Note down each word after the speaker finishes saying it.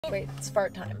Wait, it's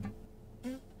fart time.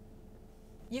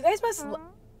 You guys must...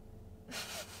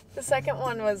 The second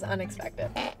one was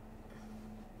unexpected.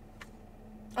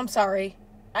 I'm sorry.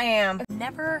 I am.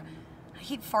 I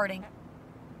hate farting.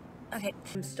 Okay.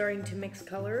 I'm starting to mix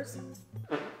colors.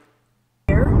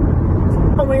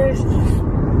 Oh my gosh.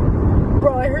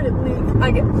 Bro, I heard it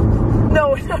leak.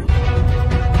 No.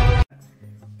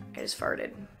 I just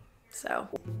farted. So.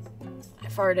 I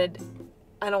farted.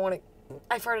 I don't want to.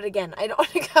 I farted again. I don't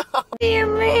want to go. Dear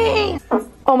me.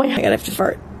 Oh my god, I have to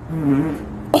fart.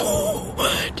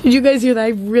 Oh, did you guys hear that? I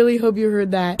really hope you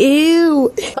heard that.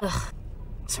 Ew. Ugh.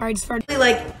 Sorry, I just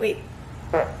farted. Wait.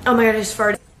 Oh my god, I just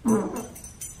farted.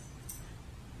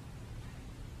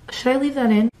 Should I leave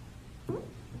that in?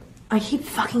 I keep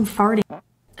fucking farting.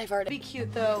 I farted. It'd be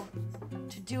cute though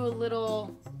to do a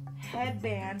little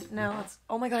headband. No, it's.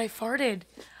 Oh my god, I farted.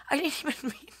 I didn't even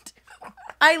mean to.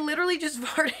 I literally just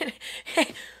farted.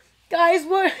 Hey, guys,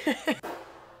 what?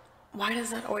 Why does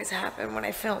that always happen when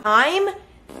I film? I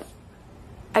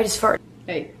just farted.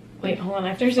 Hey, wait, hold on.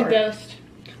 If there's a ghost.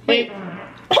 Wait.